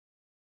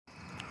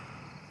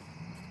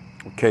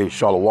Okay,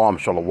 Shalom,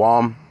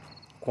 Shalom,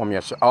 Kwam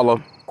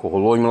Yasha'Allah,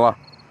 Koholoimla,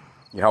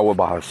 Yahweh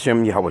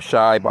Bahashim, Yahweh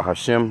Shai,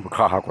 Bahashim,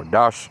 B'Kah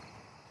HaKodash.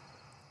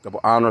 Double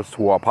honors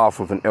to our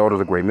apostles and elders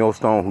of Great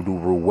Millstone who do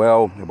rule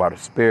well by the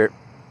Spirit,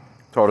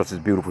 taught us His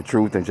beautiful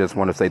truth, and just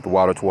want to say the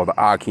water to all the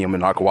Akim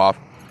and Akawaf.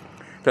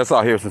 That's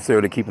out here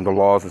sincerely keeping the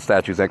laws and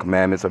statutes and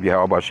commandments of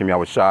Yahweh Bahashim,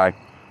 Yahweh Shai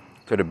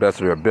to the best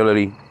of their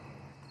ability,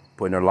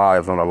 putting their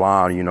lives on the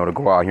line, to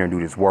go out here and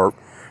do this work,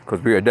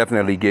 because we are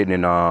definitely getting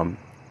in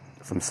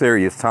some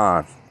serious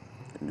times.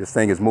 This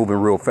thing is moving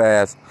real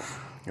fast,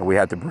 and we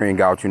have to bring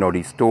out,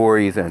 these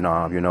stories, and,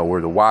 we're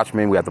the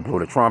watchmen. We have to blow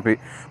the trumpet.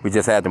 We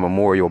just had the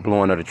memorial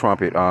blowing of the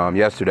trumpet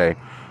yesterday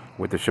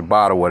with the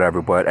Shabbat or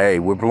whatever, but, hey,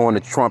 we're blowing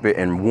the trumpet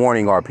and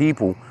warning our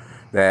people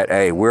that,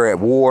 hey, we're at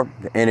war.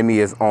 The enemy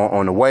is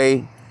on the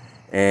way,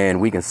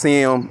 and we can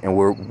see him, and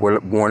we're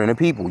warning the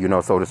people,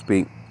 so to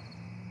speak.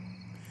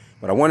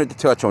 But I wanted to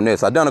touch on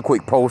this. I done a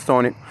quick post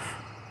on it,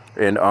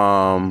 and,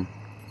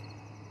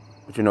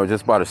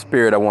 just by the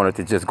Spirit, I wanted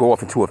to just go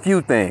off into a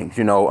few things,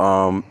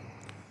 Well,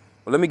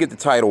 let me get the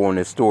title on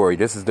this story.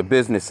 This is the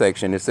business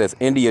section. It says,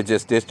 India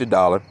just ditched the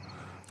dollar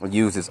and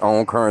used its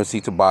own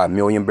currency to buy 1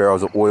 million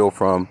barrels of oil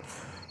from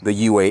the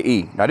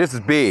UAE. Now, this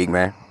is big,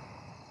 man,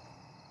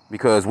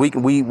 because we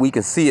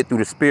can see it through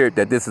the Spirit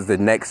that this is the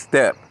next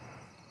step,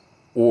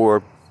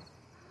 or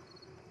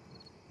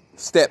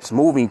steps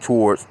moving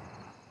towards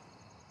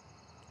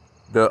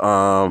the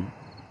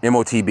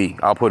MOTB.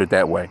 I'll put it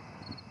that way.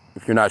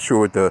 If you're not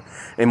sure what the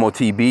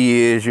MOTB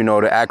is, the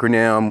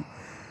acronym,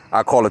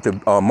 I call it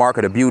the mark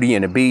of the beauty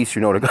and the beast,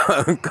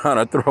 to kind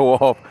of throw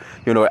off,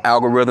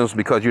 algorithms,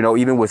 because,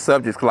 even with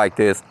subjects like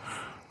this,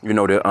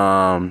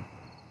 the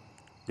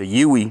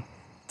UE,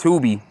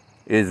 Tubi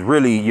is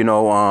really,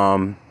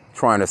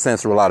 trying to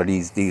censor a lot of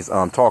these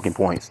talking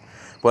points.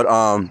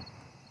 But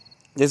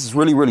this is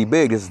really, really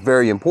big. This is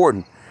very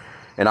important.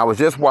 And I was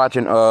just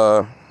watching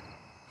the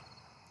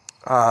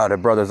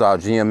brothers out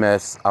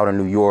GMS out in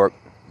New York.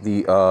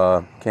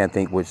 Can't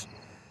think which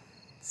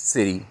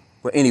city,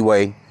 but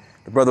anyway,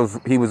 the brother,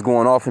 he was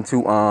going off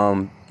into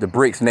the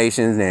BRICS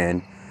nations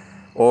and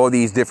all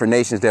these different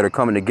nations that are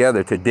coming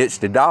together to ditch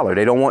the dollar.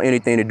 They don't want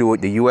anything to do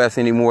with the U.S.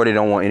 anymore. They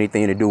don't want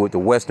anything to do with the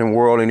Western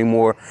world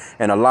anymore.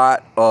 And a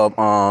lot of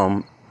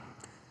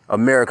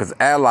America's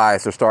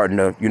allies are starting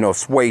to,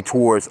 sway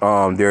towards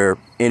their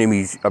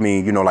enemies. I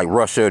mean, like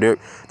Russia,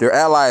 their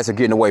allies are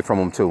getting away from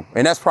them too.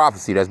 And that's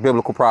prophecy. That's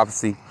biblical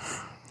prophecy.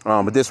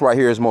 But this right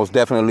here is most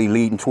definitely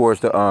leading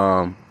towards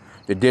the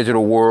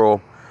digital world,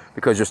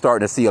 because you're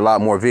starting to see a lot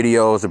more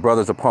videos. The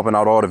brothers are pumping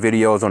out all the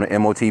videos on the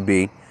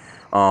MOTB.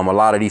 A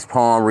lot of these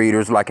palm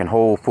readers, like in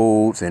Whole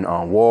Foods and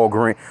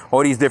Walgreens,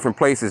 all these different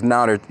places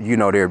now,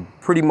 they're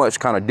pretty much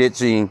kind of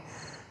ditching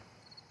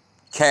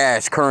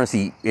cash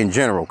currency in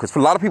general, because a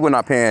lot of people are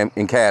not paying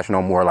in cash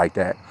no more like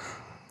that.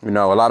 A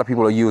lot of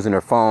people are using their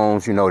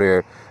phones.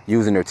 They're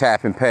using their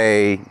tap and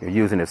pay. They're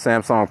using their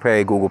Samsung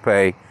Pay, Google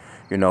Pay,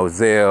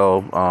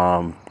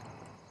 Zelle,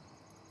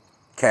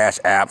 cash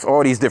apps,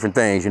 all these different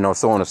things,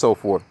 so on and so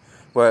forth.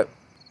 But,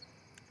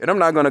 and I'm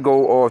not going to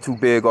go all too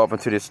big off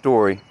into this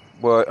story,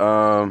 but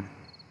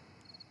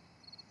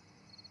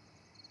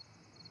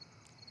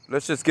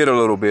let's just get a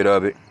little bit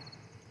of it.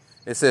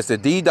 It says the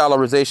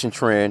de-dollarization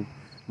trend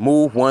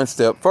moved one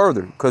step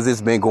further, because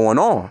it's been going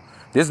on.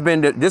 This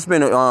been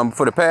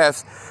for the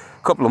past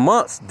couple of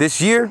months, this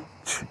year,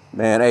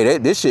 man, hey,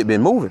 this shit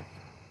been moving.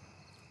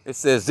 It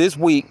says this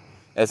week,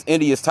 as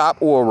India's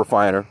top oil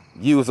refiner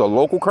used a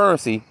local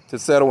currency to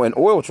settle an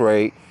oil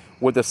trade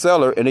with a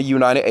seller in the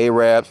United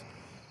Arab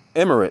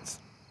Emirates.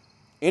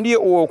 India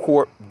Oil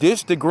Corp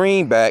ditched the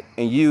greenback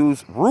and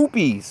used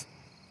rupees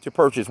to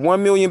purchase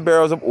 1 million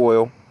barrels of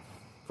oil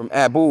from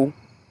Abu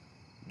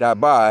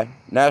Dhabi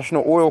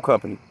National Oil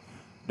Company,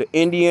 the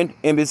Indian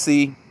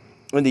embassy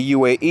in the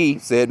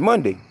UAE said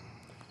Monday.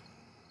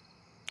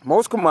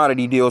 Most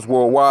commodity deals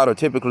worldwide are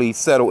typically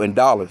settled in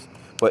dollars,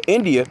 but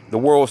India, the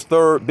world's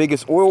third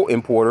biggest oil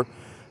importer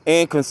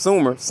and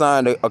consumer,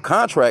 signed a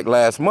contract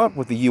last month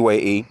with the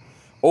UAE,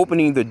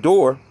 opening the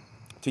door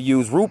to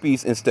use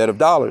rupees instead of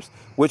dollars,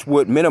 which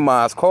would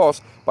minimize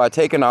costs by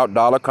taking out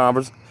dollar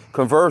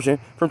conversion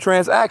from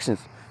transactions.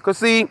 Because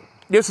see,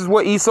 that's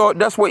what Esau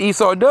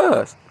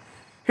does.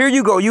 Here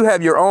you go, you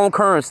have your own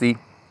currency.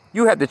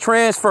 You have to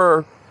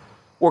transfer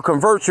or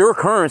convert your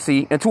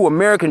currency into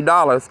American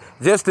dollars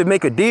just to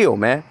make a deal,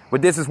 man.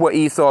 But this is what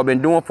Esau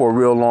been doing for a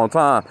real long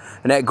time.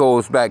 And that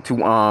goes back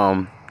to,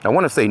 I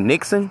want to say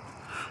Nixon.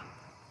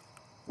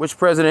 Which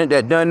president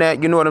that done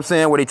that, you know what I'm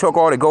saying? Where they took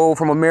all the gold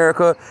from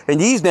America. And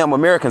these damn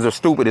Americans are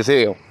stupid as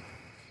hell.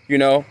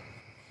 Here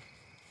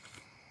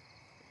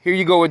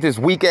you go with this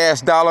weak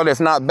ass dollar that's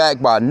not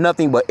backed by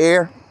nothing but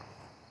air.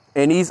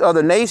 And these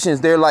other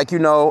nations, they're like,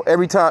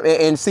 every time.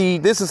 And see,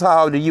 this is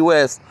how the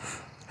U.S.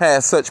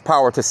 has such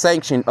power to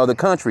sanction other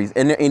countries.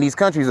 And these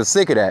countries are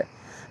sick of that.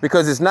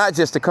 Because it's not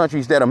just the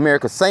countries that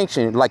America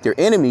sanctioned like their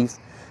enemies,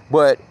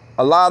 but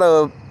a lot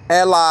of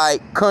allied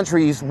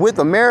countries with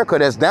America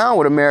that's down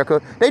with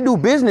America, they do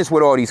business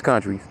with all these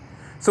countries.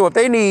 So if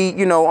they need,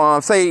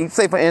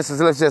 say for instance,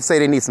 let's just say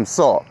they need some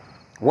salt.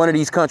 One of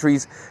these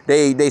countries,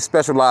 they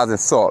specialize in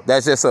salt.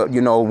 That's just a,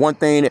 you know, one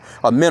thing,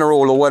 a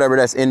mineral or whatever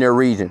that's in their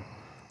region.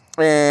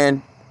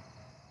 And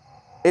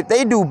if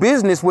they do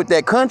business with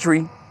that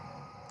country,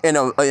 and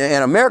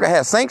America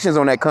has sanctions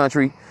on that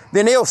country,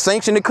 then they'll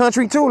sanction the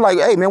country too. Like,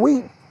 hey man,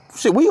 we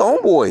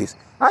homeboys.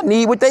 I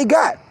need what they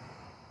got.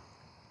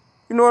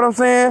 You know what I'm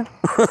saying?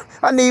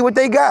 I need what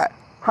they got.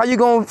 How you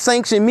gonna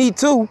sanction me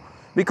too?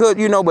 Because,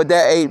 you know, but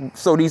that ain't,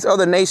 so these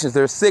other nations,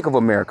 they're sick of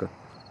America.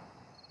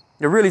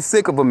 They're really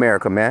sick of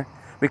America, man.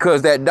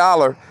 Because that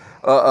dollar,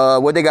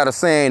 what they got a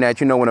saying that,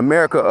 you know, when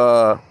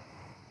America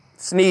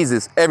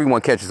sneezes,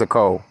 everyone catches a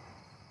cold.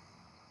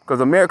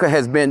 Because America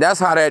has been, that's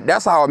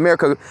how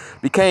America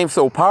became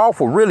so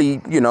powerful,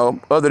 really, you know,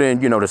 other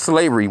than, you know, the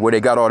slavery where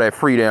they got all that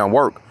free damn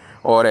work,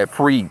 all that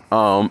free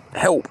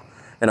help.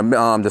 And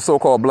the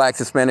so-called blacks,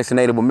 Hispanics, and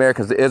Native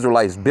Americans, the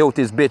Israelites, built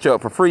this bitch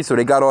up for free, so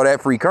they got all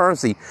that free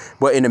currency.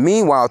 But in the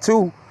meanwhile,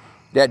 too,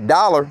 that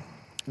dollar,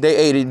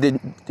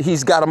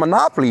 he's got a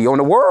monopoly on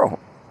the world.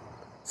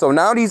 So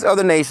now these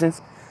other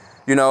nations,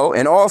 you know,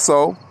 and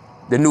also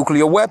the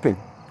nuclear weapon.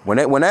 When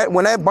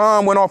that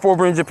bomb went off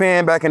over in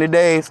Japan back in the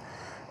days,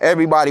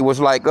 everybody was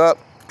like, up,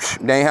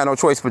 they ain't had no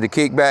choice but to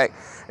kick back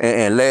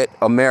and let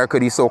America,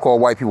 these so-called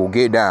white people,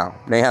 get down.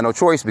 They ain't had no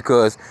choice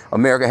because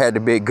America had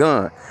the big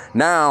gun.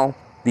 Now,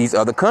 these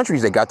other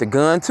countries, they got the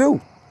gun too.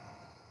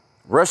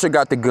 Russia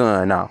got the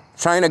gun now.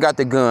 China got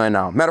the gun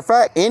now. Matter of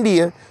fact,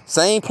 India,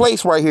 same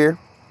place right here.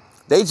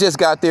 They just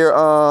got their,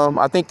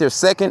 I think their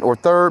second or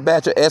third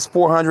batch of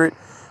S-400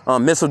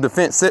 missile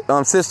defense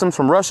systems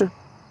from Russia.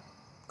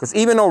 Because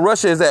even though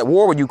Russia is at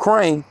war with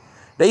Ukraine,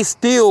 they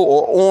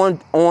still are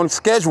on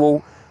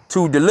schedule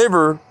to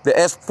deliver the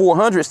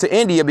S-400s to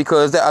India,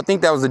 because I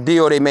think that was a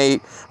deal they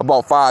made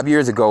about 5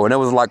 years ago. And it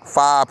was like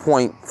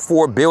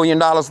 $5.4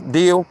 billion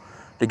deal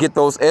to get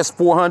those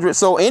S-400s.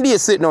 So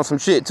India's sitting on some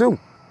shit too.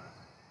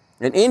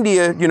 And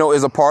India, you know,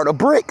 is a part of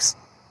BRICS.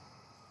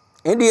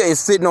 India is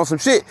sitting on some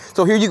shit.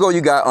 So here you go.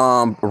 You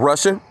got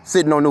Russia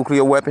sitting on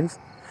nuclear weapons.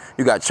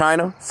 You got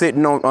China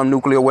sitting on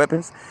nuclear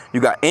weapons.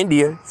 You got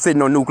India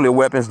sitting on nuclear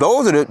weapons.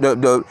 Those are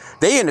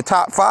they in the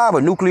top 5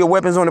 of nuclear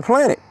weapons on the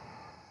planet.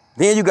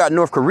 Then you got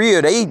North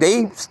Korea. They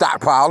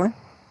stockpiling.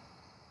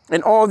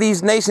 And all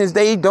these nations,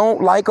 they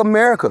don't like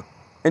America.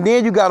 And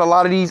then you got a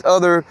lot of these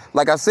other,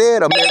 like I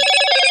said,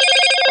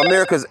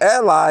 America's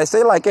allies.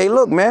 They like, hey,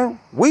 look, man,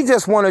 we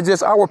just want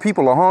to our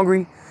people are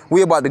hungry.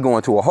 We about to go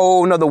into a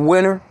whole nother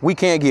winter. We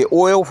can't get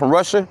oil from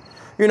Russia.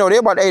 You know, they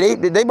about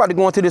to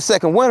go into the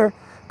second winter.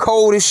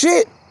 Cold as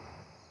shit.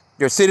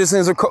 Their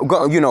citizens are,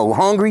 you know,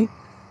 hungry.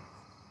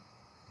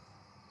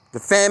 The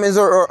famines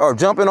are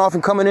jumping off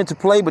and coming into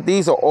play, but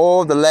these are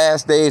all the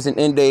last days and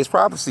end days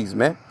prophecies,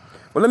 man.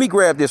 But let me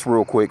grab this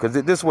real quick,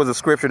 because this was a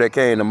scripture that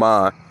came to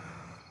mind.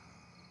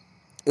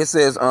 It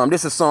says,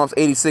 this is Psalms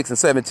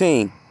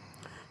 86:17.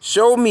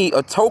 Show me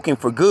a token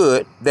for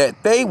good,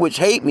 that they which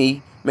hate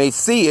me may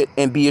see it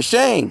and be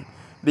ashamed,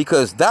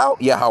 because thou,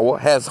 Yahweh,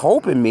 has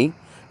hope in me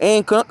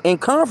and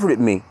comforted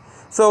me.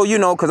 So, you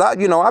know, because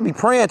I be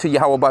praying to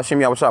Yahweh Bashem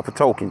Yahushua for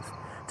tokens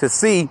to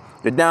see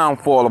the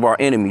downfall of our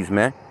enemies,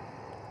 man.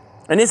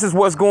 And this is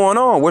what's going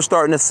on. We're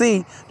starting to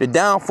see the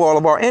downfall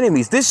of our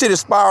enemies. This shit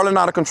is spiraling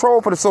out of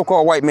control for the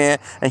so-called white man,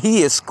 and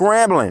he is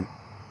scrambling.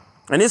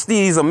 And it's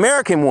these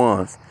American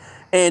ones.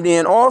 And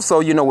then also,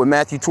 you know, with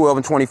Matthew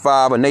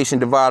 12:25, a nation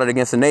divided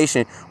against a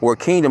nation, or a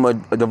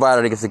kingdom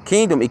divided against a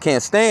kingdom, it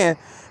can't stand.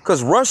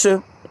 Because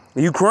Russia,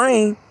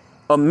 Ukraine,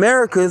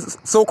 America's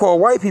so-called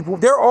white people,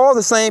 they're all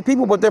the same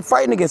people, but they're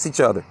fighting against each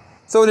other.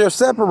 So they're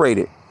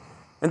separated.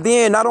 And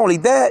then not only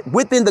that,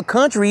 within the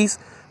countries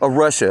of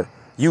Russia,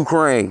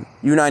 Ukraine,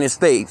 United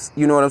States,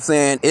 you know what I'm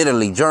saying?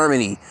 Italy,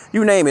 Germany,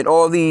 you name it.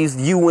 All these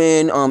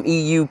UN,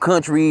 EU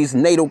countries,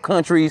 NATO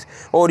countries,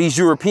 all these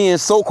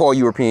Europeans, so-called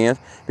Europeans,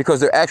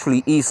 because they're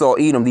actually Esau,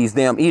 Edom, these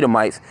damn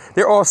Edomites.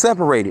 They're all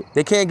separated.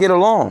 They can't get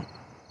along.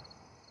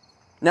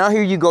 Now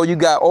here you go. You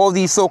got all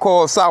these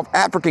so-called South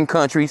African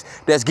countries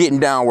that's getting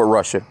down with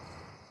Russia.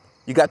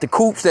 You got the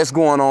coups that's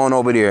going on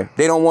over there.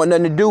 They don't want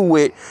nothing to do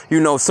with, you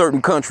know,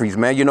 certain countries,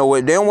 man. You know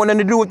what? They don't want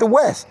nothing to do with the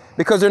West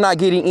because they're not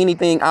getting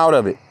anything out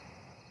of it.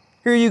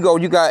 Here you go.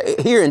 You got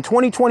here in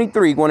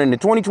 2023, going into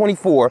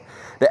 2024,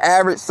 the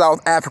average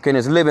South African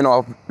is living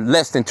off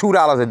less than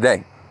 $2 a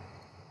day.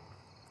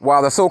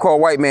 While the so-called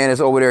white man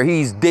is over there,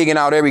 he's digging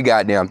out every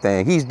goddamn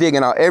thing. He's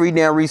digging out every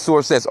damn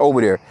resource that's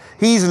over there.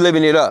 He's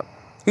living it up.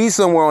 He's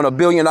somewhere on $1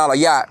 billion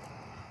yacht,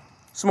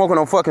 smoking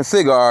on fucking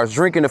cigars,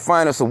 drinking the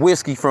finest of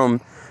whiskey from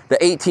the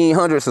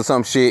 1800s or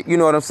some shit. You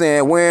know what I'm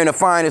saying? Wearing the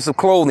finest of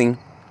clothing.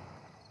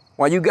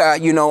 While you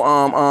got, you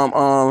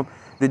know,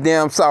 the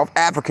damn South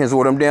Africans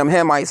or them damn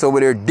Hamites over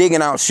there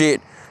digging out shit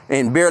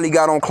and barely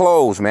got on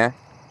clothes, man.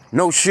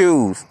 No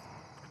shoes.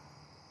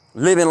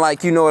 Living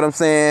like, you know what I'm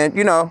saying?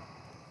 You know,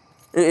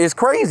 it's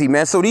crazy,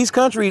 man. So these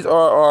countries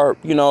are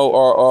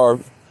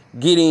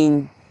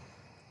getting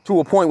to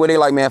a point where they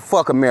like, man,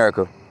 fuck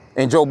America.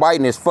 And Joe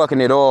Biden is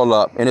fucking it all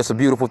up. And it's a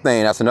beautiful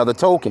thing. That's another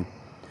token.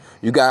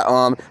 You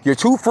got your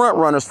two front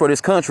runners for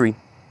this country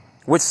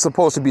which is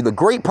supposed to be the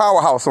great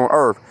powerhouse on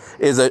earth,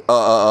 is a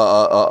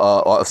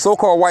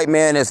so-called white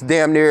man that's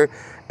damn near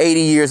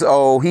 80 years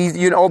old. He's,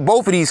 you know,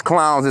 both of these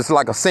clowns is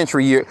like a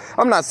century year.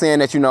 I'm not saying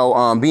that, you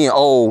know, being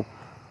old,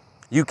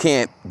 you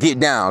can't get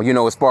down, you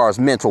know, as far as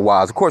mental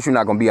wise. Of course, you're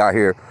not going to be out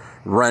here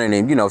running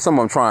and, you know, some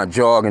of them trying to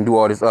jog and do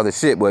all this other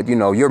shit. But, you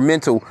know, your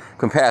mental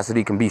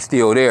capacity can be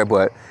still there.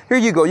 But here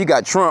you go. You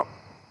got Trump.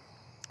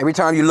 Every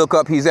time you look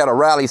up, he's at a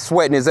rally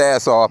sweating his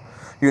ass off,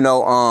 you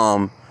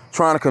know,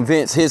 trying to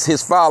convince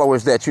his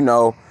followers that, you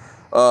know,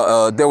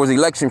 there was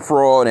election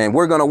fraud and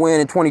we're going to win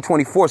in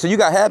 2024. So you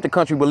got half the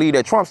country believe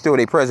that Trump's still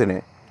their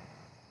president.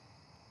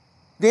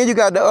 Then you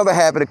got the other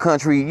half of the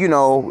country, you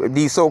know,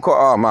 these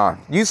so-called,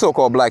 you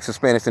so-called blacks,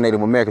 Hispanics, and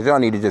Native Americans, y'all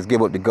need to just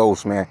give up the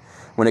ghost, man,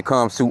 when it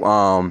comes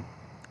to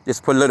this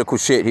political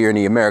shit here in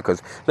the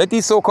Americas. Let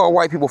these so-called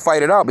white people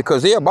fight it out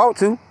because they're about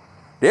to.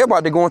 They're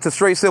about to go into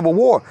straight civil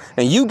war.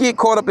 And you get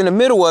caught up in the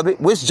middle of it,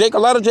 which a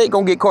lot of Jake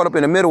gonna get caught up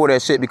in the middle of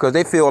that shit because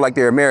they feel like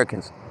they're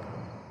Americans.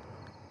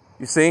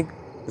 You see?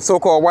 The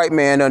so-called white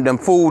man done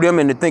fooled them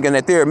into thinking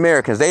that they're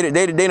Americans. They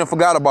done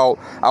forgot about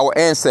our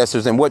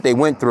ancestors and what they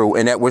went through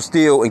and that we're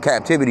still in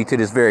captivity to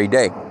this very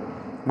day.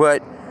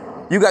 But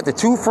you got the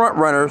two front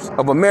runners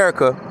of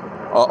America,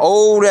 an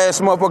old ass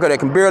motherfucker that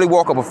can barely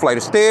walk up a flight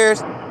of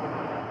stairs.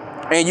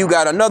 And you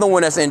got another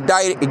one that's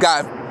indicted. It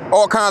got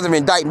all kinds of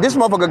indictments. This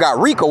motherfucker got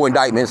RICO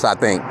indictments, I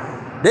think.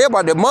 They're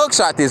about to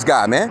mugshot this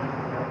guy, man.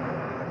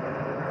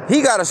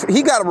 He got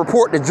to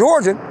report to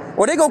Georgia,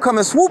 or they gonna come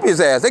and swoop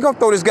his ass. They gonna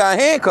throw this guy in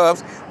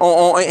handcuffs,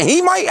 and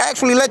he might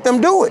actually let them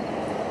do it.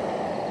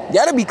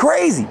 That'd be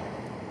crazy.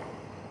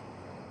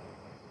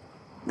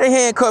 They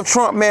handcuff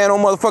Trump, man, on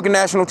motherfucking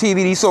national TV.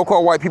 These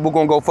so-called white people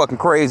gonna go fucking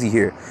crazy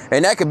here.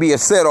 And that could be a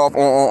set-off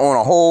on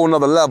a whole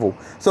nother level.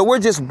 So we're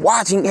just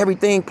watching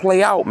everything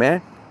play out,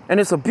 man. And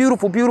it's a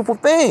beautiful, beautiful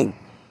thing.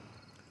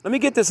 Let me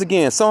get this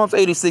again. Psalms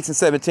 86 and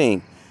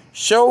 17.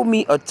 Show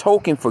me a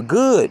token for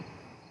good.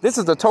 This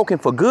is a token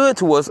for good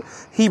to us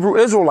Hebrew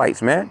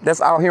Israelites, man.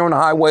 That's out here on the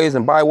highways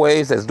and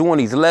byways, that's doing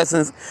these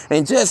lessons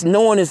and just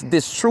knowing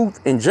this truth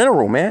in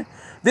general, man.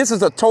 This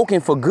is a token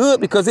for good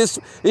because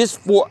it's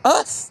for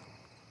us.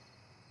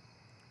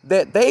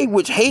 That they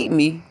which hate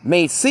me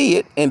may see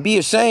it and be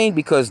ashamed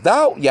because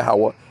thou,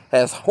 Yahweh,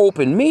 hast hope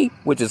in me,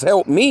 which has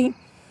helped me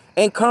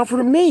and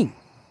comforted me.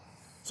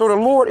 So the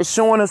Lord is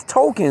showing us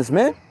tokens,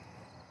 man.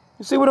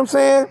 You see what I'm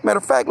saying? Matter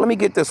of fact, let me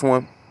get this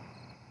one.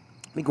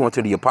 Let me go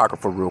into the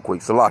Apocrypha real quick.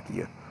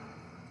 Salakia.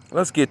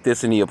 Let's get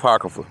this in the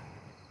Apocrypha.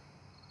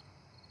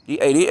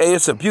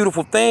 It's a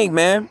beautiful thing,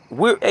 man.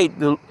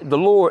 The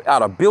Lord,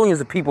 out of billions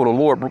of people, the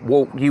Lord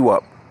woke you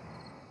up.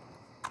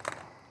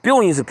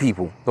 Billions of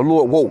people, the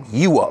Lord woke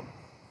you up.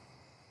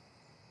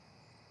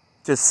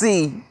 To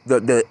see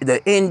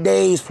the end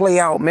days play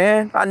out,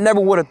 man. I never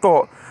would have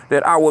thought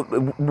that I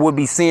would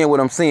be seeing what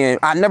I'm seeing.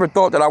 I never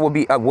thought that I would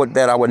be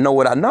that I would know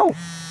what I know.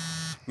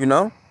 You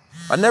know,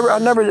 I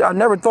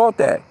never thought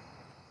that.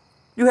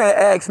 You had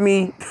asked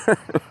me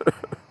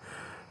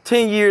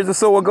 10 years or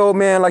so ago,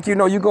 man, like, you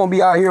know, you're going to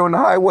be out here on the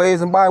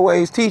highways and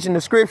byways teaching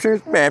the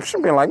scriptures. Man,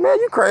 I've been like, man,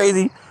 you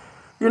crazy.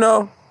 You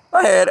know,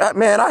 I had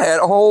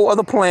a whole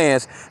other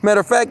plans. Matter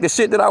of fact, the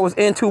shit that I was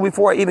into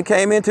before I even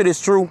came into this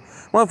truth,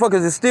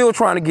 motherfuckers is still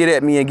trying to get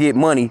at me and get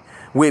money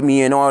with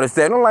me and all this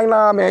stuff. I'm like,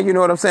 nah, man, you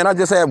know what I'm saying? I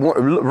just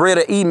read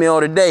an email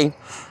today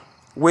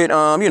with,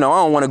 you know,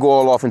 I don't want to go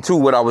all off into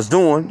what I was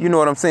doing. You know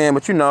what I'm saying?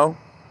 But, you know,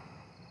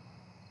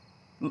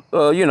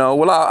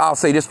 well, I'll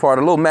say this part,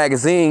 a little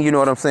magazine, you know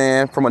what I'm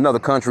saying, from another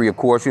country, of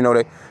course, they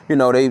wanted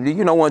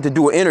to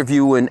do an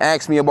interview and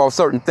ask me about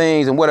certain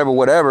things and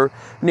whatever.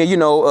 And then,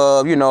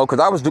 because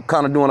I was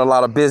kind of doing a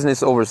lot of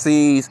business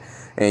overseas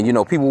and, you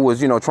know, people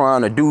was, you know,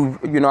 trying to do,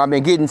 you know, I've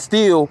been getting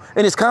still.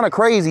 And it's kind of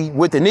crazy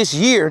within this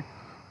year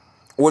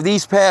or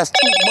these past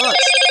 2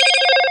 months.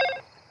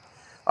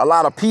 A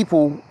lot of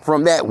people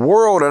from that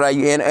world that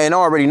I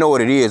already know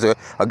what it is.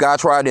 A guy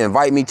tried to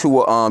invite me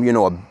to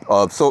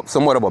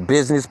somewhat of a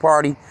business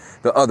party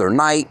the other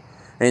night,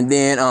 and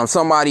then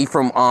somebody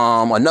from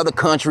another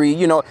country,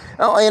 you know,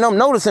 and I'm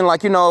noticing,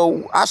 like, you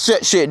know, I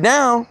shut shit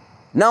down.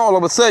 Now all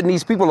of a sudden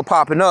these people are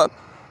popping up,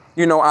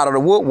 you know, out of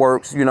the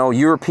woodworks, you know,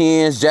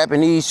 Europeans,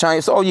 Japanese,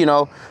 Chinese. Oh, you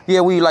know,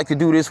 yeah, we like to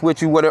do this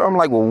with you, whatever. I'm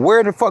like, well,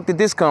 where the fuck did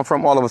this come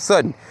from all of a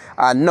sudden?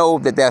 I know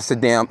that that's the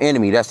damn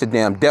enemy. That's the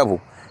damn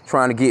devil.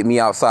 Trying to get me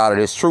outside of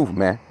this truth,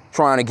 man.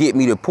 Trying to get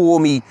me to pull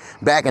me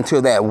back into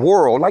that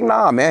world. Like,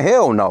 nah, man,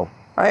 hell no.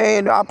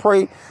 I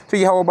pray to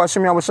Yahweh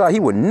B'Shem Yahushua. He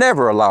would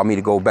never allow me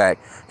to go back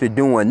to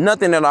doing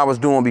nothing that I was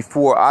doing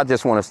before. I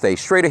just want to stay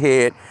straight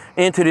ahead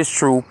into this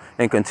truth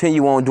and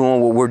continue on doing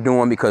what we're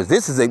doing, because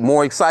this is this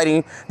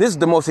is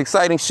the most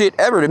exciting shit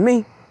ever to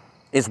me.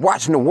 It's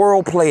watching the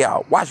world play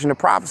out, watching the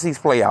prophecies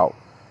play out.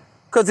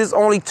 Because there's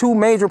only 2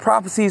 major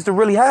prophecies to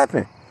really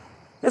happen.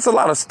 There's a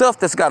lot of stuff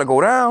that's got to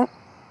go down.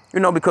 You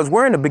know, because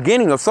we're in the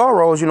beginning of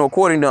sorrows, you know,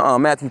 according to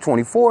Matthew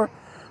 24.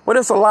 But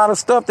there's a lot of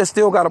stuff that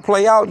still got to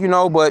play out, you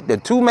know. But the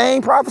 2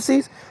 main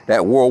prophecies,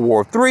 that World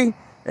War III,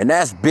 and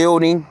that's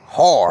building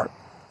hard.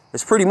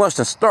 It's pretty much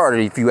the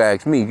started, if you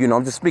ask me. You know,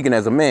 I'm just speaking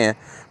as a man.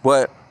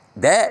 But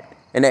that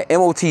And that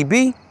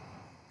MOTB,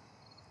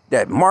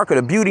 that mark of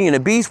the beauty and the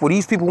beast, where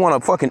these people want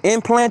to fucking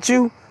implant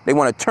you. They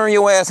want to turn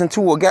your ass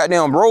into a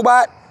goddamn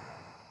robot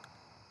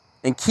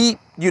and keep,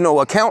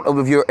 account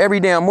of your every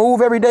damn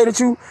move every day that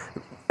you,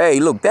 hey,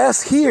 look,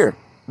 that's here.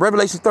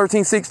 Revelation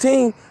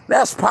 13:16,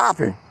 that's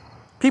popping.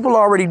 People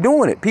are already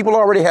doing it. People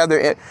already have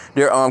their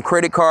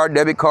credit card,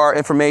 debit card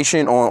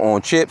information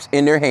on chips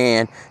in their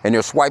hand, and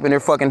they're swiping their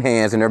fucking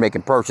hands and they're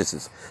making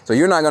purchases. So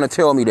you're not going to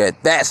tell me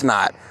that that's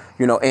not,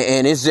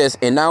 and it's just,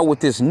 and now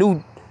with this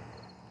new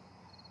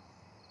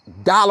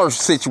dollar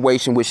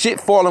situation, with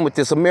shit falling with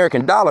this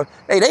American dollar,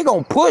 hey, they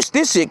going to push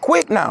this shit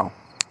quick now.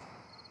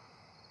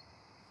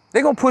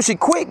 They're going to push it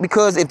quick,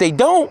 because if they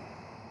don't,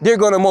 they're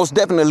going to most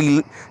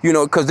definitely,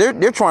 because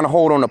they're trying to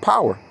hold on to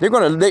power.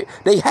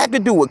 They have to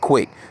do it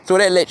quick. So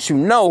that lets you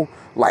know,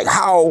 like,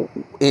 how,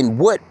 in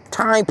what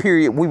time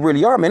period we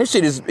really are, man. This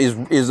shit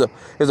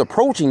is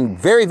approaching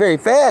very, very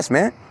fast,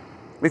 man,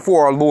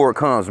 before our Lord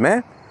comes,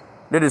 man.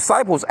 The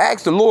disciples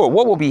asked the Lord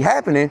what will be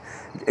happening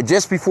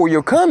just before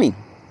your coming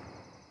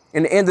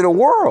in the end of the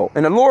world.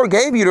 And the Lord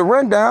gave you the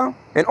rundown,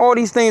 and all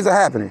these things are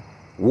happening.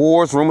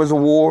 Wars, rumors of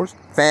wars,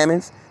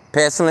 famines,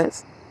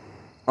 pestilence,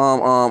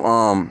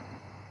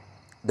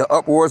 the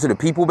uproars of the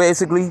people,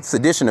 basically.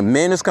 Sedition of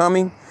men is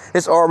coming.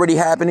 It's already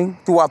happening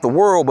throughout the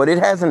world, but it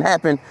hasn't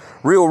happened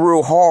real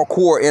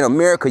hardcore in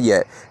America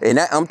yet. And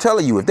I'm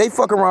telling you, if they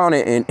fuck around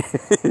and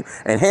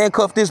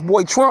handcuff this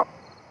boy Trump,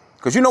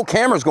 because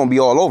cameras going to be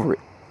all over it.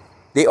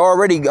 They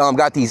already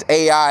got these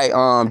AI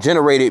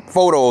generated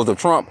photos of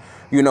Trump,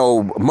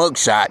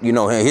 mugshot,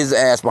 and his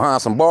ass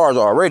behind some bars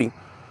already.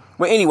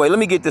 But anyway, let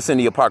me get this in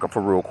the Apocrypha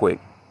real quick.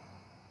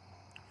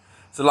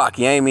 So,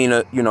 Lockie, I ain't mean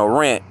to,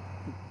 rant.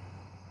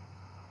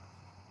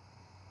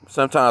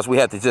 Sometimes we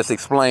have to just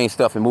explain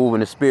stuff and move in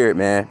the spirit,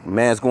 man.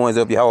 Man's goings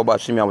up, how about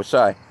Shimei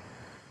Awashai?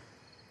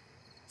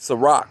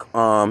 Sirach.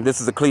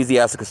 This is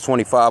Ecclesiasticus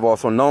 25,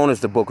 also known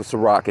as the book of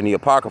Sirach. In the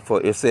Apocrypha,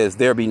 it says,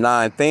 there be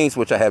 9 things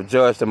which I have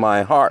judged in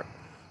my heart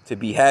to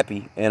be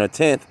happy, and the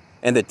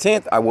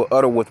 10th I will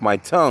utter with my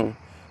tongue,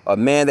 a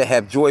man that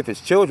have joy of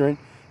his children,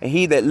 and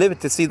he that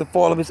liveth to see the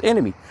fall of his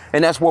enemy.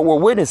 And that's what we're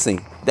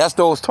witnessing. That's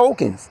those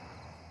tokens.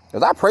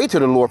 Because I pray to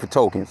the Lord for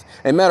tokens.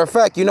 And matter of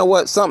fact, you know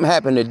what? Something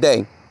happened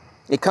today.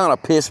 It kind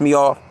of pissed me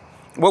off.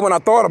 But when I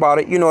thought about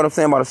it, you know what I'm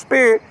saying, about the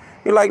spirit,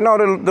 you're like, no,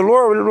 the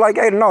Lord was like,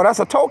 hey, no, that's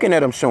a token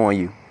that I'm showing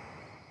you.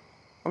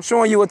 I'm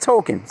showing you a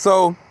token.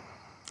 So,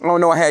 I don't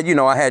know, I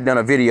had done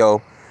a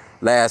video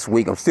last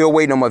week. I'm still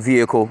waiting on my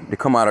vehicle to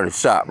come out of the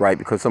shop, right?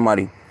 Because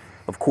somebody,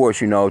 of course,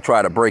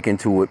 tried to break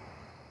into it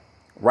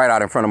right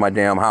out in front of my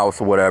damn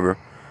house or whatever.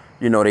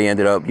 They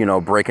ended up,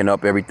 breaking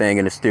up everything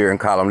in the steering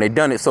column. They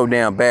done it so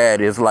damn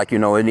bad, it's like,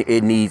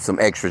 it needs some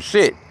extra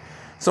shit.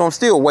 So I'm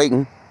still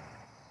waiting.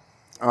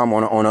 I'm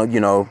on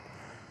a,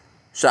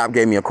 shop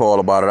gave me a call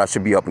about it. I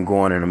should be up and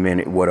going in a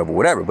minute,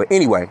 whatever. But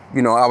anyway,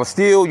 I was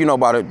still,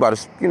 by a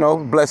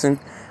blessing,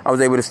 I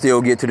was able to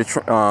still get to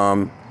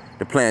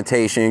the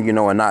plantation,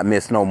 and not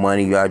miss no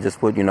money. I just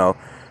put, I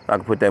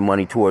could put that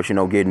money towards,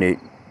 getting it,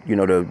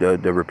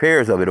 the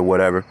repairs of it or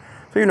whatever.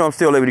 So, I'm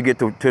still able to get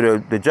to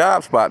the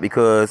job spot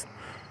because,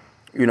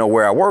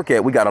 where I work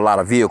at, we got a lot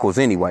of vehicles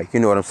anyway.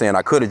 You know what I'm saying?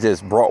 I could have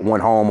just brought one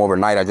home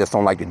overnight. I just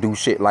don't like to do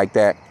shit like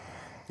that.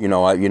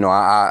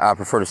 I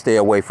prefer to stay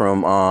away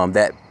from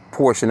that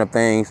portion of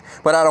things,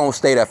 but I don't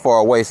stay that far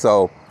away.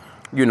 So,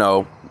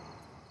 the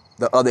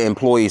other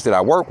employees that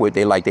I work with,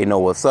 they know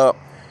what's up.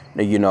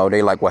 They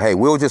like, well, hey,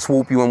 we'll just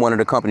swoop you in one of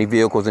the company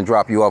vehicles and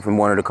drop you off in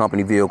one of the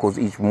company vehicles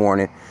each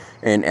morning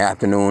and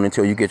afternoon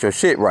until you get your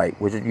shit right,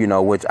 which,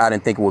 which I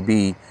didn't think it would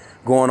be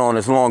going on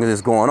as long as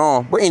it's going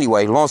on. But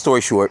anyway, long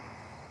story short.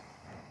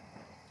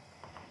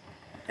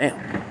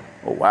 Damn.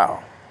 Oh,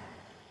 wow.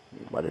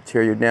 You're about to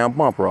tear your damn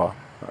bumper off.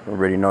 I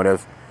already know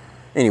that's...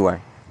 Anyway.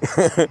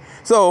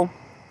 So,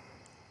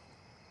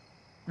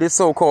 this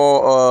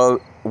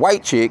so-called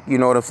white chick, you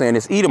know what I'm saying,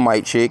 this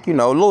Edomite chick, a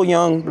little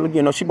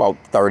young, she about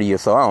 30 or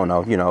so, I don't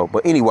know,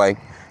 But anyway,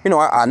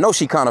 I know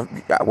she kind of...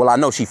 Well, I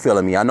know she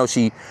feeling me. I know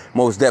she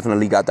most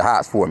definitely got the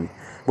hots for me.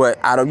 But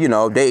I don't,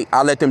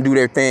 I let them do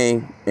their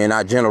thing, and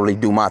I generally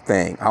do my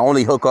thing. I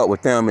only hook up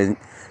with them and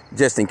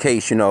just in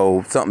case,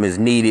 something is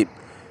needed.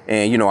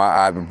 And,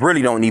 I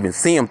really don't even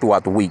see them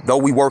throughout the week. Though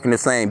we work in the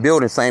same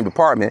building, same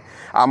department,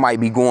 I might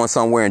be going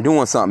somewhere and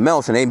doing something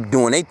else, and they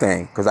doing their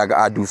thing because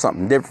I do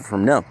something different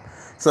from them.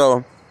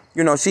 So,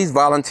 she's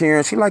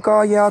volunteering. She's like,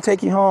 oh, yeah, I'll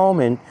take you home,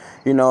 and,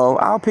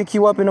 I'll pick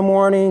you up in the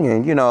morning,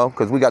 and,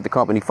 because we got the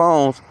company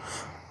phones.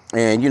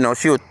 And,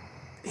 she'll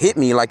hit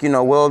me like,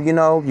 well,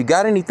 you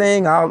got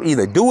anything? I'll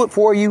either do it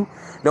for you.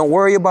 Don't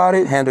worry about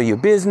it. Handle your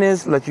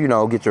business. Let you,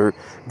 get your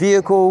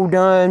vehicle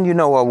done,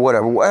 or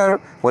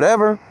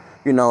whatever.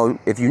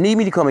 If you need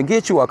me to come and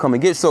get you, I'll come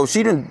and get you. So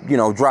she didn't,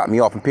 drop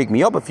me off and pick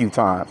me up a few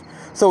times.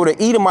 So the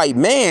Edomite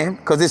man,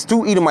 because there's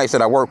 2 Edomites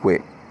that I work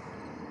with.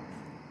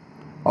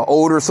 An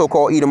older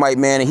so-called Edomite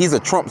man, and he's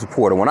a Trump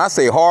supporter. When I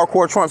say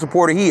hardcore Trump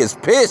supporter, he is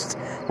pissed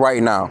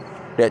right now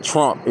that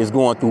Trump is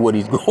going through what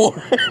he's going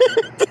through.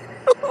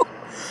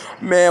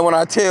 Man, when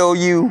I tell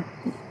you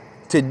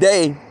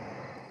today,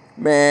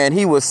 Man,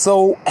 he was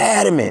so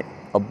adamant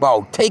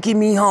about taking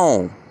me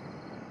home.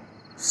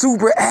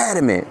 Super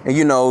adamant. And,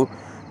 you know,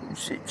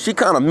 she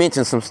kind of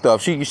mentioned some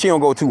stuff. She don't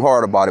go too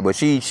hard about it, but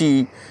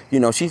she you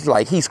know, she's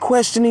like, he's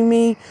questioning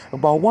me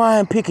about why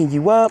I'm picking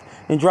you up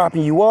and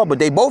dropping you off. But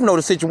they both know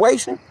the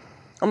situation.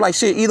 I'm like,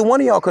 shit, either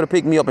one of y'all could have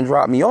picked me up and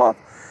dropped me off.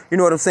 You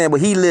know what I'm saying?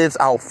 But he lives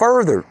out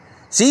further.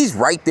 She's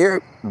right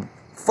there,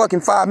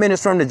 fucking 5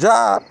 minutes from the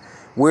job,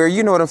 where,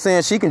 you know what I'm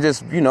saying, she can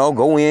just, you know,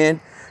 go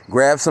in,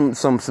 grab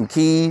some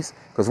keys,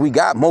 because we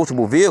got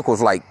multiple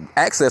vehicles, like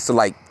access to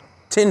like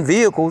 10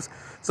 vehicles.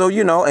 So,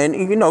 you know, and,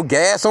 you know,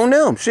 gas on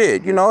them.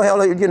 Shit, you know,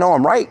 hell, you know,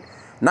 I'm right.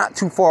 Not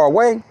too far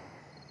away.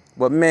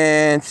 But,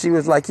 man, she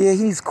was like, yeah,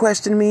 he's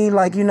questioning me,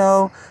 like, you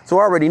know. So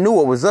I already knew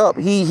what was up.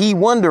 He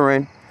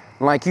wondering,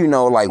 like, you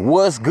know, like,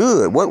 what's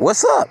good?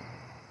 What's up?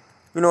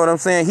 You know what I'm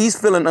saying? He's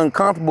feeling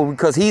uncomfortable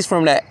because he's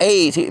from that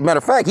age. Matter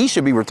of fact, he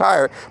should be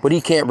retired, but he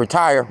can't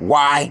retire.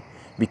 Why?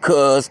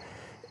 Because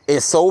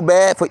it's so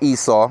bad for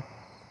Esau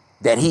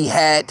that he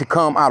had to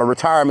come out of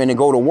retirement and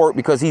go to work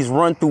because he's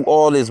run through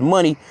all his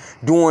money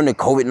during the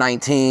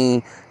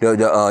COVID-19.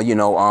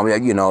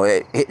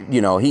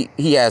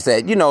 He has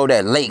that, you know,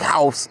 that lake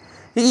house.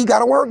 He got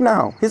to work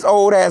now. His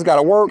old ass got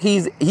to work.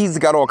 He's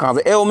got all kinds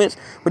of ailments,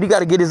 but he got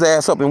to get his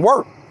ass up and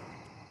work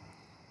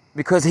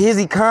because his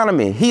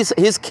economy,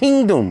 his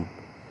kingdom.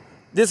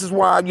 This is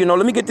why, you know,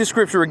 let me get this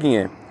scripture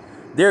again.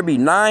 There be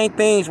 9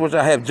 things which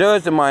I have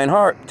judged in mine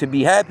heart to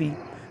be happy,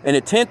 and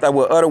the 10th I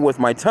will utter with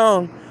my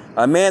tongue.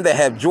 A man that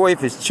have joy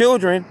of his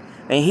children,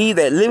 and he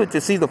that liveth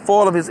to see the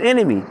fall of his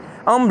enemy.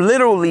 I'm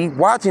literally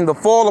watching the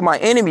fall of my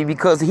enemy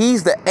because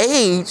he's the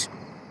age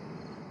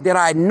that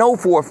I know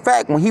for a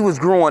fact when he was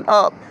growing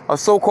up, a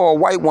so-called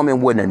white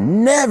woman would have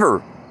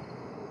never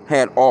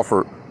had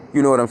offered,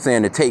 you know what I'm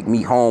saying, to take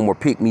me home or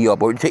pick me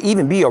up or to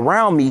even be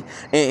around me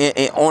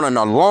and on an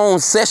alone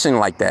session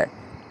like that.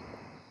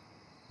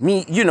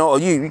 Me, you know,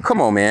 you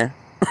come on, man.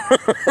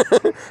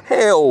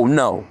 Hell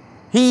no.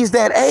 He's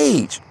that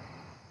age.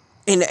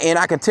 And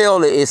I can tell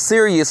that it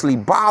seriously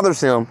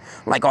bothers him,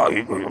 like,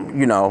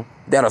 you know,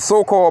 that a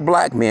so-called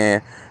black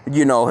man,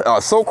 you know,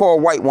 a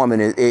so-called white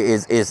woman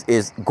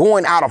is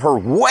going out of her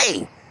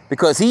way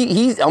because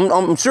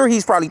I'm sure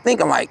he's probably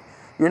thinking like,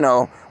 you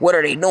know, what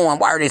are they doing?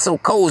 Why are they so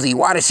cozy?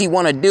 Why does she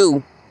want to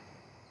do?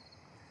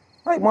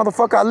 Like,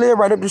 motherfucker, I live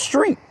right up the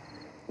street.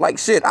 Like,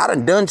 shit, I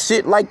done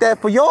shit like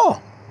that for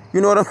y'all.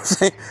 You know what I'm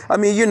saying? I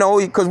mean, you know,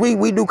 because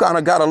we do kind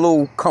of got a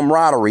little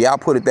camaraderie. I'll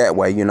put it that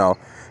way, you know.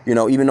 You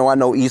know, even though I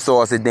know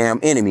Esau is a damn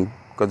enemy,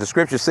 because the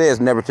scripture says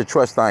never to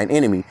trust thine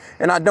enemy.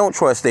 And I don't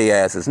trust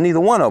their asses, neither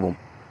one of them.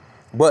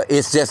 But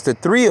it's just the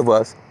 3 of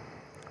us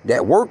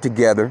that work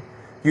together,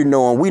 you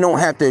know, and we don't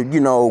have to, you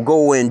know,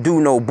 go and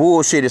do no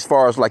bullshit as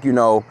far as like, you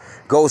know,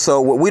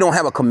 we don't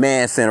have a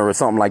command center or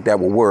something like that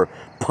where we're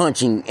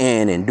punching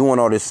in and doing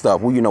all this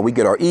stuff. We, you know, we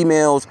get our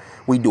emails,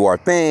 we do our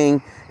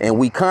thing, and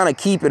we kind of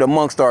keep it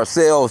amongst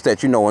ourselves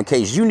that, you know, in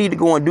case you need to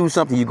go and do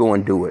something, you go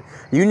and do it.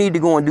 You need to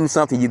go and do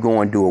something, you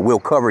go and do it. We'll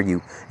cover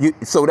you.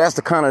 So that's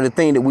the kind of the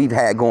thing that we've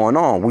had going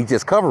on. We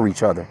just cover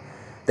each other.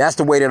 That's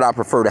the way that I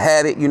prefer to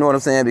have it. You know what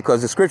I'm saying?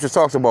 Because the scripture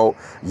talks about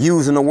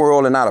using the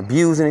world and not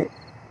abusing it.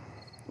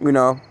 You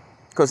know,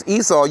 because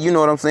Esau, you know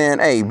what I'm saying?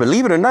 Hey,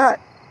 believe it or not,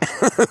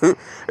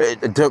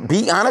 to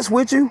be honest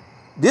with you,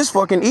 this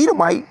fucking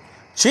Edomite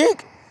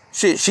chick,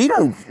 shit, she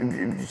done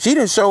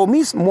showed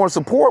me some more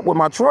support with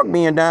my truck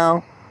being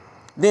down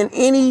than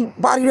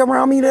anybody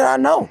around me that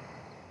I know.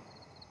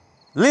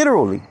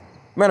 Literally.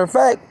 Matter of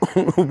fact,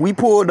 we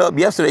pulled up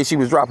yesterday. She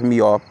was dropping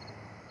me off.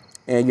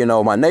 And, you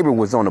know, my neighbor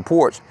was on the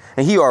porch.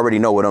 And he already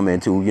know what I'm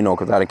into, you know,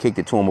 because I done kicked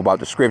it to him about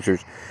the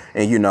scriptures.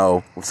 And, you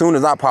know, as soon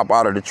as I pop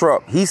out of the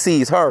truck, he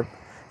sees her.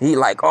 He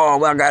like, oh,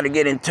 well, I got to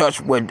get in touch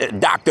with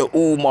Dr.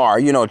 Umar,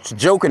 you know,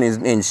 joking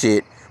and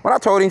shit. When I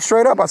told him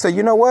straight up, I said,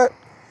 you know what?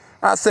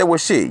 I said, well,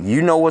 shit,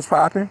 you know what's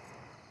popping.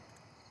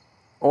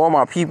 All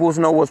my peoples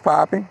know what's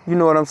popping. You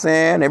know what I'm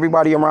saying?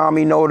 Everybody around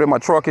me know that my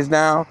truck is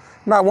down.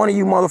 Not one of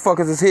you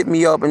motherfuckers has hit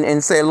me up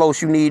and said,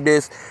 Los, you need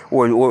this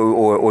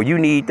or you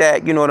need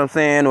that. You know what I'm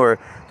saying? Or,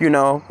 you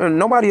know,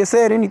 nobody has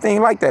said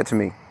anything like that to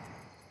me.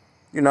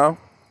 You know?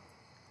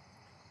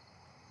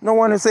 No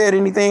one has said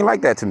anything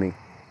like that to me.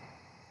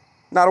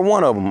 Not a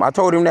one of them. I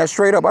told him that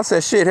straight up. I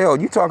said, shit, hell,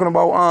 you talking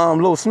about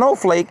little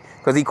Snowflake?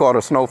 Because he called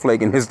her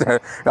Snowflake and this.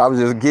 I was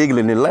just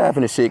giggling and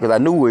laughing and shit because I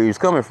knew where he was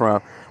coming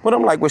from. But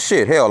I'm like, well,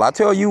 shit, hell, I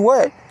tell you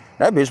what.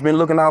 That bitch been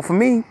looking out for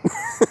me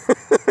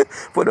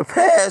for the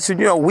past, you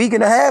know, week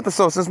and a half or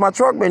so since my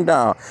truck been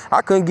down.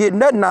 I couldn't get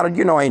nothing out of,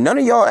 you know, ain't none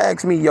of y'all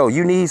asked me, yo,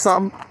 you need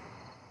something?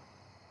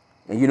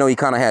 And, you know, he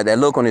kind of had that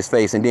look on his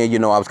face. And then, you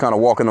know, I was kind of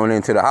walking on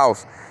into the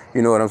house.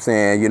 You know what I'm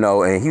saying? You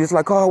know, and he was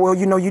like, oh, well,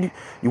 you know, you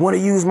want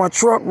to use my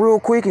truck real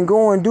quick and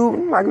go and do it?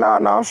 I'm like, nah,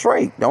 I'm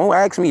straight. Don't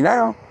ask me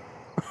now.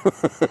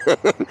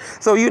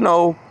 So, you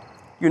know,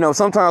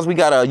 sometimes we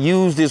got to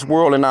use this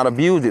world and not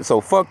abuse it.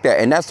 So fuck that.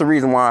 And that's the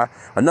reason why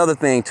another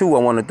thing, too, I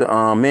wanted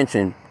to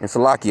mention in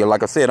Salakia.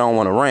 Like I said, I don't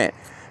want to rant.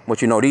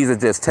 But, you know, these are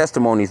just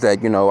testimonies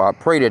that, you know, I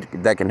pray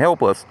that can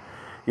help us.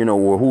 you know,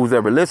 or who's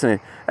ever listening,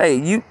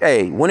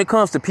 hey, when it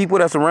comes to people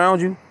that's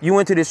around you, you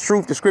into this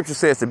truth. The scripture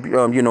says to,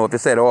 you know, if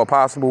it's at all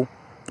possible,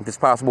 if it's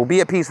possible,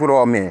 be at peace with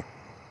all men.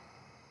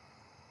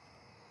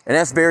 And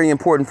that's very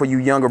important for you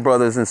younger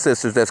brothers and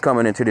sisters that's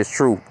coming into this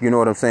truth. You know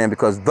what I'm saying?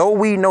 Because though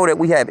we know that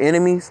we have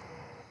enemies,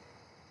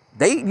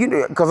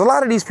 because a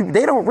lot of these people,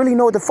 they don't really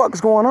know what the fuck is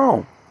going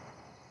on.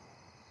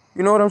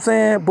 You know what I'm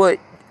saying? But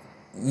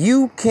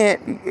you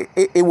can't,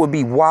 it would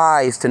be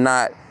wise to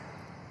not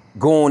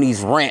go on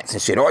these rants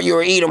and shit. Oh,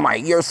 you're an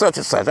Edomite, you're such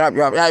and such. I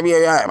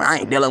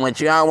ain't dealing with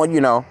you. I don't want,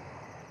 you know.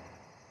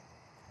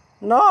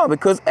 No,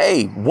 because,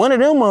 hey, one of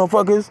them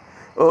motherfuckers,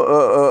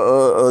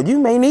 you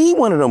may need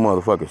one of them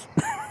motherfuckers.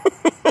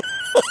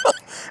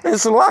 And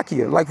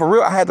Salakia, like for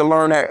real, I had to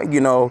learn that,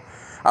 you know,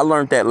 I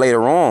learned that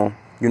later on,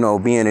 you know,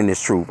 being in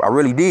this truth. I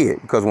really did.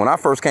 Because when I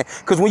first came,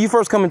 because when you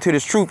first come into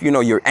this truth, you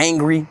know, you're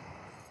angry.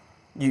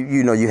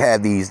 You know, you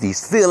have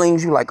these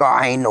feelings. You like, oh,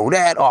 I ain't know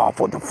that. Oh,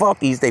 what the fuck?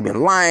 They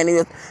been lying.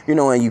 You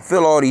know, and you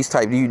feel all these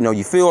type, you know,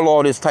 you feel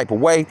all this type of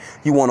way.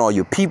 You want all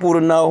your people to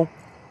know.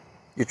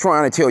 You're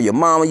trying to tell your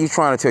mama. You're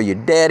trying to tell your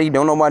daddy.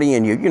 Don't nobody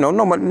in you, you know,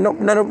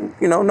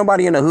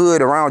 nobody in the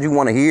hood around you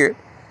want to hear it.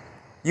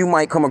 You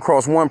might come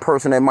across one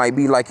person that might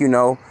be like, you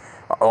know,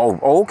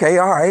 oh, okay,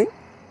 all right.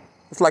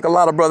 It's like a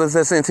lot of brothers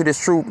that's into this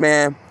truth,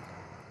 man.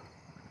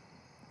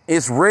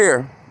 It's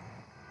rare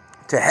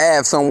to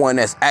have someone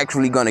that's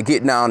actually going to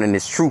get down in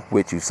this truth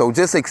with you. So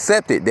just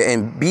accept it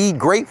and be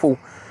grateful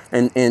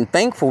and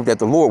thankful that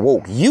the Lord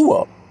woke you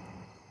up.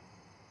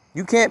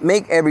 You can't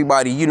make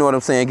everybody, you know what I'm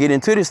saying, get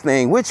into this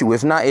thing with you.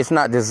 It's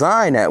not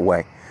designed that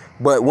way.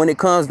 But when it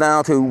comes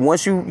down to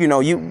once you know,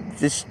 you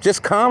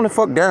just calm the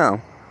fuck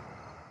down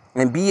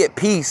and be at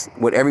peace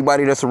with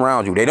everybody that's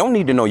around you. They don't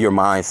need to know your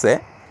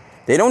mindset.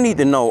 They don't need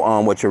to know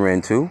what you're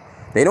into.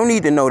 They don't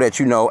need to know that,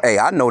 you know, hey,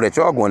 I know that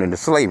y'all going into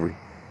slavery.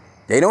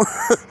 They don't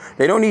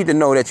they don't need to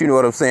know that, you know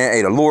what I'm saying,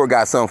 hey, the Lord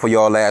got something for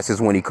y'all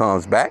asses when he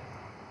comes back.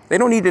 They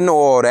don't need to know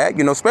all that,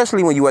 you know,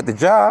 especially when you at the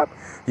job.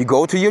 You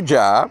go to your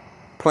job,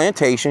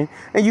 plantation,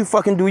 and you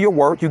fucking do your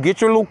work. You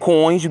get your little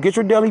coins, you get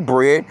your daily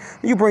bread,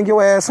 and you bring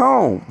your ass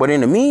home. But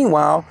in the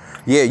meanwhile,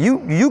 yeah,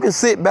 you can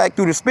sit back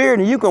through the spirit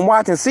and you can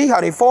watch and see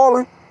how they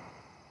falling.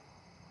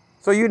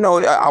 So, you know,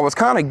 I was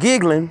kind of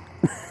giggling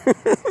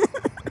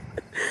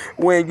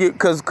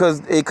because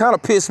it kind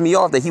of pissed me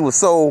off that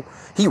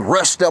he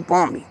rushed up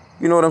on me.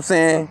 You know what I'm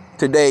saying?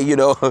 Today, you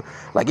know,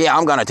 like, yeah,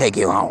 I'm going to take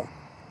you home.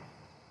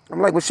 I'm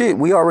like, well, shit,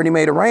 we already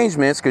made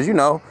arrangements because, you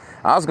know,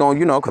 I was going,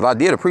 you know, because I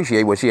did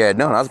appreciate what she had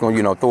done. I was going,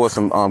 you know, throw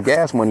some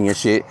gas money and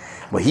shit.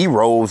 But he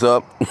rose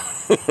up.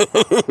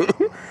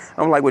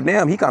 I'm like, well,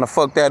 damn, he kind of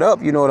fucked that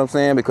up. You know what I'm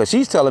saying? Because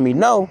she's telling me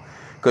no.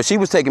 Because she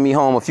was taking me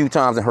home a few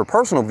times in her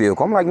personal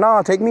vehicle. I'm like,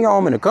 nah, take me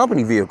home in a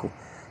company vehicle.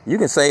 You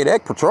can say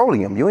that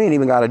petroleum. You ain't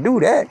even got to do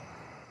that.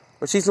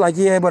 But she's like,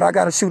 yeah, but I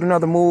got to shoot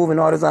another move and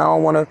all this. I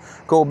don't want to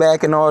go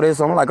back and all this.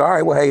 So I'm like, all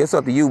right, well, hey, it's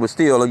up to you. But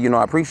still, you know,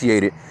 I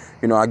appreciate it.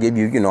 You know, I give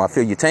you, you know, I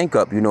fill your tank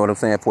up. You know what I'm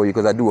saying, for you,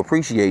 because I do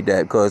appreciate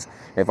that. Because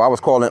if I was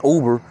calling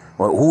Uber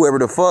or whoever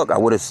the fuck, I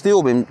would have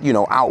still been, you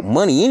know, out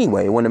money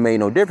anyway. It wouldn't have made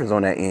no difference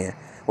on that end.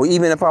 Or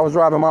even if I was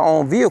driving my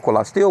own vehicle,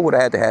 I still would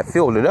have had to have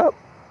filled it up.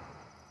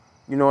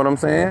 You know what I'm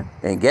saying?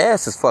 And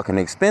gas is fucking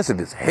expensive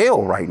as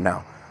hell right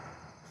now.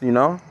 You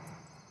know?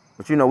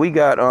 But, you know, we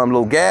got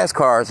little gas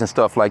cards and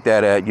stuff like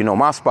that at, you know,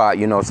 my spot,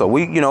 you know. So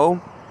we, you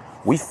know,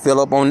 we fill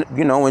up on,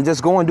 you know, and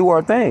just go and do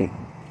our thing.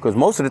 Because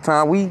most of the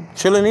time we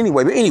chilling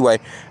anyway. But anyway,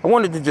 I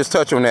wanted to just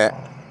touch on that.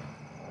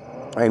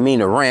 I didn't mean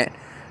to rant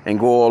and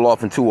go all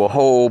off into a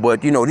hole.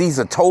 But, you know, these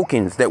are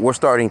tokens that we're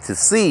starting to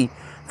see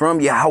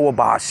from Yahweh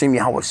Ba'ashem,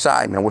 Yahweh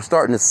Shai, man. We're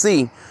starting to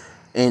see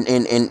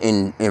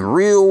in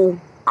real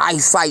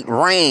eyesight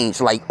range,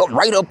 like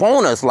right up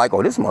on us, like,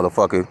 oh, this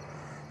motherfucker,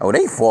 oh,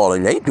 they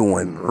falling, they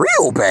doing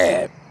real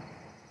bad.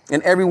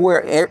 And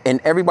everywhere, and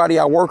everybody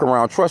I work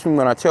around, trust me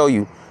when I tell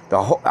you,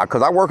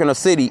 because I work in a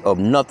city of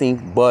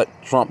nothing but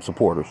Trump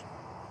supporters.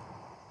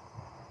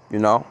 You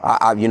know,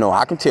 you know,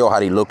 I can tell how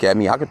they look at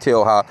me. I can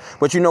tell how,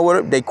 but you know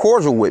what? They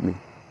cordial with me.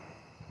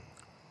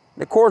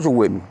 They're cordial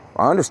with me.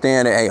 I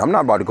understand that, hey, I'm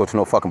not about to go to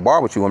no fucking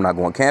bar with you. I'm not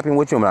going camping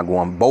with you. I'm not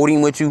going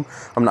boating with you.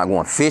 I'm not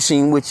going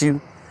fishing with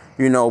you.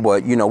 You know,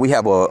 but, you know, we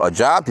have a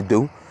job to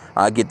do.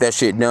 I get that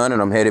shit done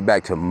and I'm headed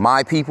back to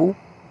my people.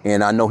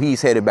 And I know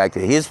he's headed back to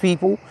his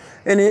people.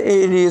 And it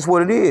is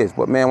what it is.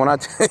 But, man, when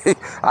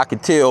I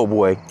could tell,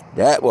 boy,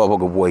 that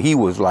motherfucker, boy, he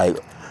was like,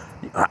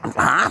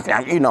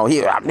 you know,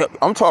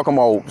 I'm talking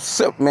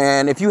about,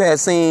 man, if you had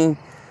seen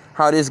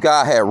how this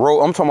guy had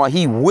rode, I'm talking about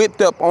he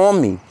whipped up on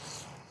me.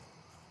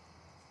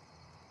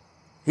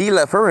 He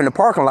left her in the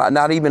parking lot,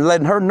 not even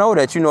letting her know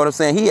that, you know what I'm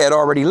saying, he had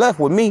already left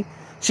with me.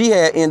 She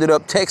had ended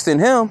up texting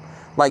him,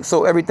 like,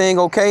 so everything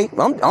okay?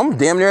 I'm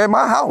damn near at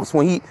my house.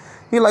 When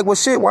he like, well,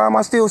 shit, why am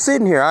I still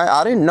sitting here?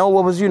 I didn't know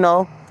what was, you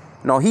know.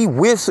 No, he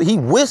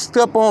whisked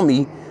up on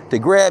me to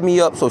grab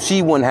me up so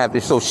she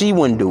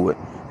wouldn't do it.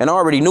 And I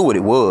already knew what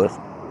it was.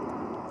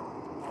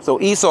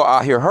 So Esau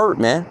out here hurt,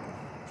 man.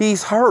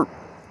 He's hurt.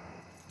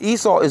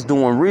 Esau is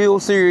doing real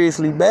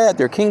seriously bad.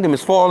 Their kingdom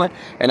is falling,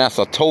 and that's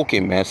a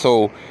token, man.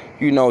 So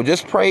You know,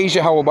 just praise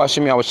Yahweh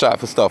Bashim Yahushua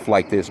for stuff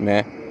like this,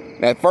 man.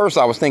 At first,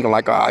 I was thinking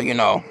like, you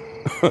know.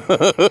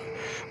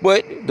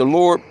 But the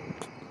Lord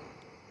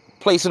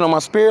placed it on my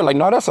spirit like,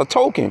 no, that's a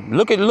token.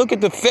 Look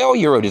at the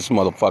failure of this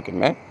motherfucker,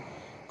 man.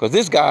 Because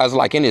this guy's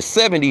like in his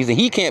 70s and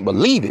he can't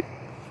believe it.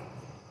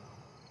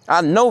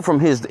 I know from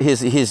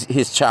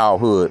his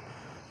childhood,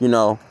 you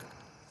know,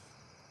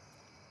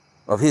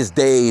 of his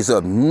days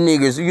of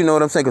niggers, you know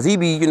what I'm saying? Because he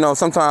be, you know,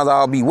 sometimes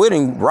I'll be with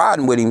him,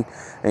 riding with him,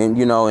 and,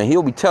 you know, and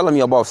he'll be telling me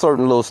about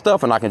certain little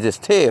stuff, and I can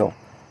just tell,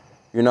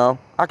 you know?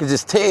 I can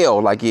just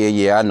tell, like,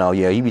 yeah, I know,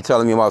 yeah. He be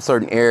telling me about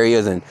certain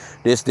areas and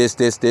this,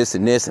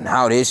 and this, and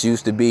how this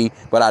used to be.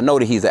 But I know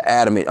that he's an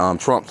adamant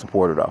Trump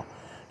supporter, though.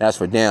 That's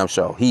for damn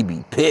sure. He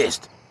be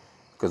pissed.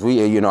 Because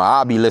we, you know,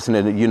 I'll be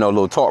listening to, you know,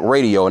 little talk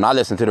radio, and I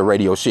listen to the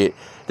radio shit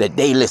that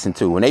they listen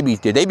to, and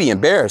they be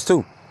embarrassed,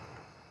 too.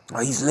 Oh,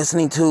 he's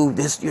listening to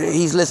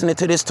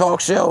this talk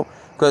show.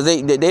 Because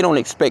they don't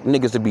expect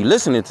niggas to be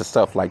listening to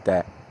stuff like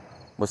that.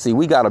 But see,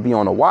 we got to be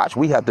on the watch.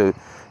 We have to,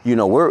 you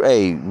know,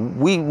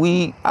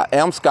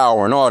 I'm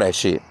scouring all that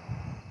shit.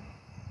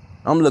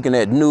 I'm looking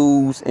at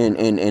news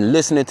and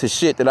listening to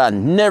shit that I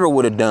never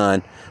would have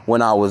done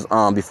when I was,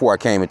 before I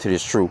came into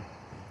this truth.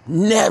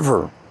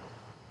 Never.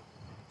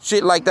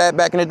 Shit like that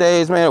back in the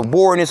days, man,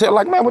 boring as hell.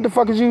 Like, man, what the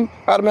fuck is you?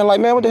 I'd have been like,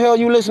 man, what the hell are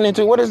you listening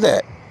to? What is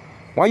that?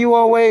 Why you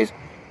always?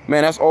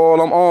 Man, that's all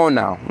I'm on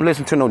now. I'm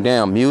listening to no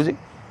damn music.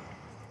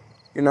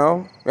 You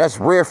know, that's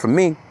rare for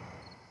me.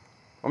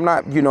 I'm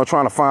not, you know,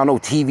 trying to find no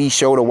TV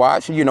show to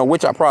watch, you know,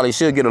 which I probably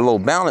should get a little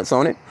balance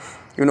on it.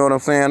 You know what I'm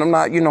saying? I'm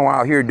not, you know,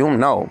 out here doing,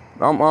 no.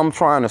 I'm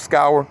trying to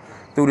scour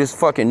through this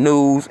fucking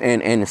news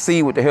and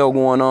see what the hell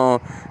going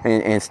on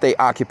and stay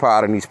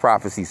occupied in these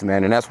prophecies,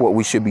 man. And that's what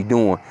we should be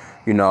doing,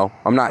 you know.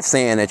 I'm not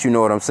saying that, you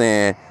know what I'm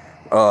saying,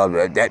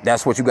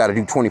 that's what you got to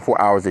do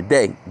 24 hours a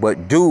day.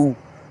 But do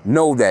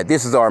know that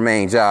this is our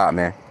main job,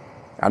 man.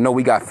 I know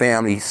we got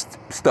family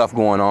stuff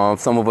going on.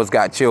 Some of us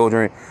got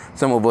children.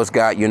 Some of us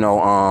got, you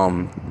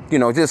know,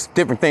 just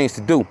different things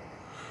to do.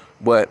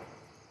 But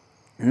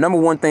number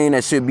one thing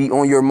that should be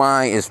on your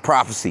mind is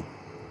prophecy.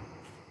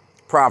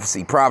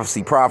 Prophecy,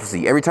 prophecy,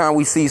 prophecy. Every time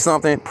we see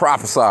something,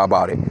 prophesy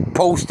about it.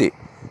 Post it.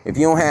 If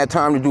you don't have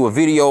time to do a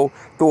video,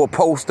 throw a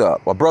post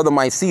up. A brother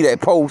might see that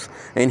post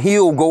and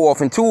he'll go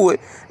off into it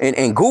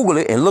and Google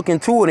it and look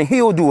into it and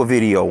he'll do a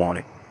video on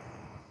it.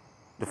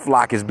 The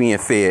flock is being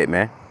fed,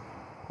 man.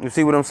 You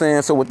see what I'm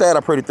saying? So with that, I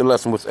pray that the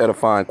lesson was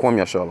edifying. Kwam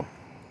Yashalom.